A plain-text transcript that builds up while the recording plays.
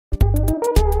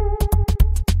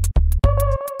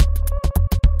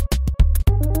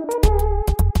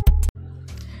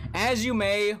as you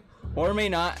may or may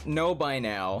not know by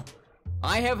now,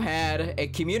 I have had a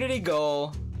community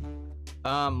goal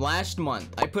last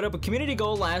month. I put up a community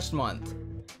goal last month.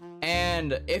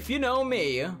 And if you know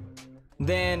me,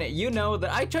 then you know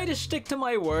that I try to stick to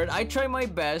my word. I try my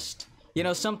best. You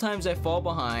know, sometimes I fall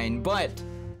behind, but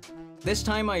this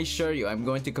time I assure you I'm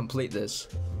going to complete this.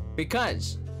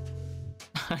 Because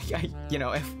you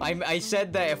know, if I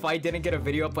said that if I didn't get a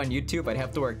video up on YouTube, I'd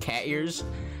have to wear cat ears,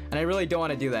 and I really don't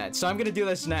want to do that. So I'm gonna do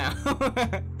this now.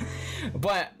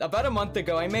 But about a month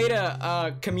ago, I made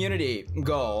a community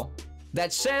goal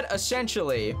that said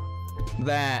essentially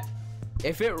that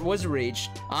if it was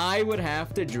reached, I would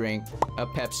have to drink a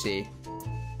Pepsi.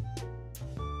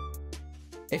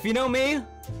 If you know me,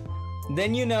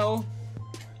 then you know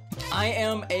I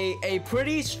am a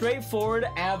pretty straightforward,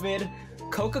 avid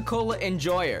Coca-Cola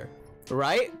enjoyer.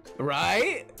 Right?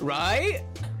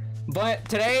 But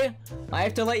today, I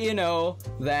have to let you know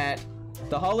that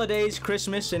the holidays,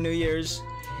 Christmas, and New Year's,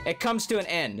 it comes to an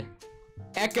end.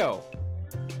 Echo.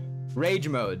 Rage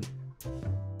mode.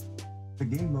 The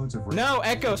game modes of rage. No,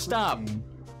 Echo, stop.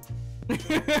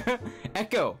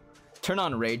 Echo, turn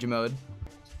on rage mode.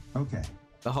 Okay.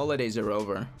 The holidays are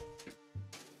over.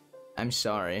 I'm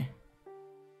sorry.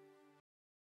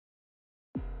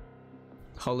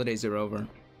 Holidays are over.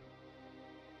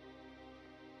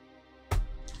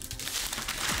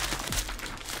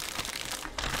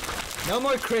 No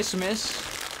more Christmas.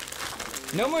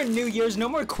 No more New Year's. No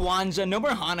more Kwanzaa. No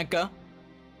more Hanukkah.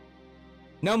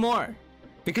 No more.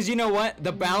 Because you know what?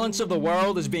 The balance of the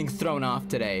world is being thrown off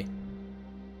today.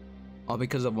 All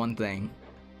because of one thing.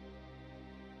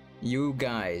 You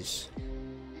guys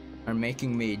are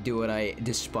making me do what I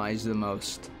despise the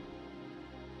most.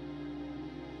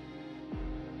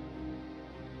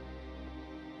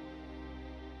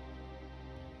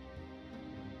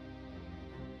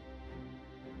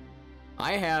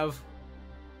 I have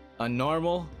a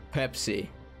normal Pepsi.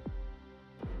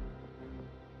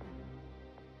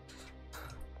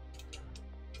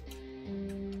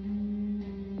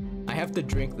 I have to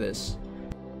drink this.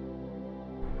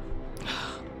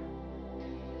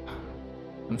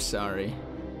 I'm sorry.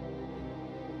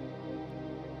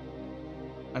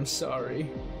 I'm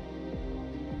sorry.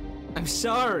 I'm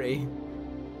sorry.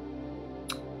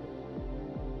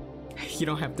 You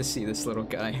don't have to see this, little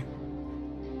guy.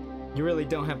 You really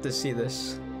don't have to see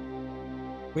this.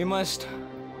 We must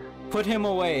put him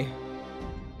away.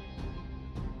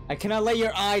 I cannot let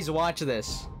your eyes watch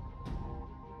this.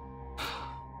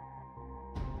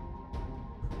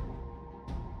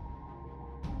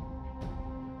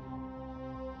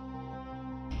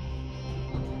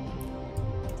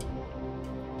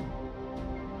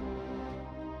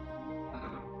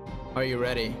 Are you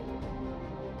ready?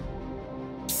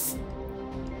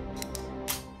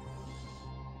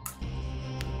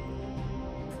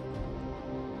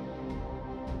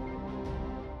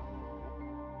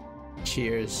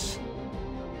 Cheers.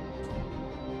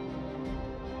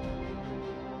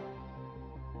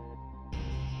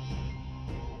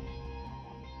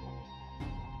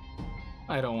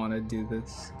 I don't want to do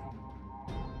this.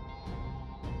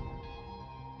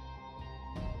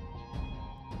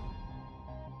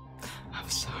 I'm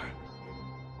sorry.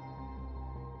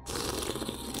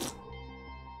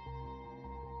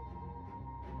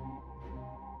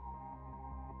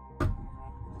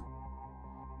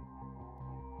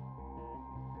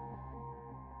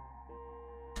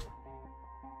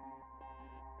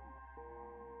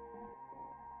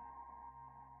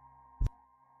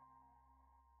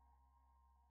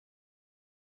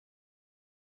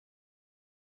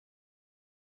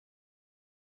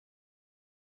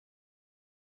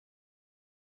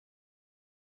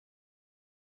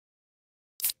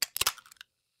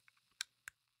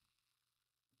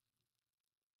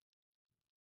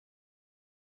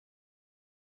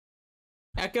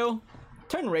 Echo,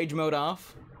 turn rage mode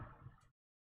off.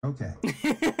 Okay.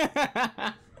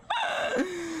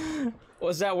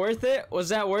 Was that worth it? Was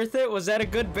that worth it? Was that a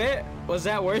good bit? Was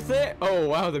that worth it? Oh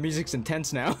wow, the music's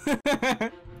intense now.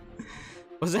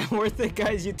 Was that worth it,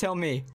 guys? You tell me.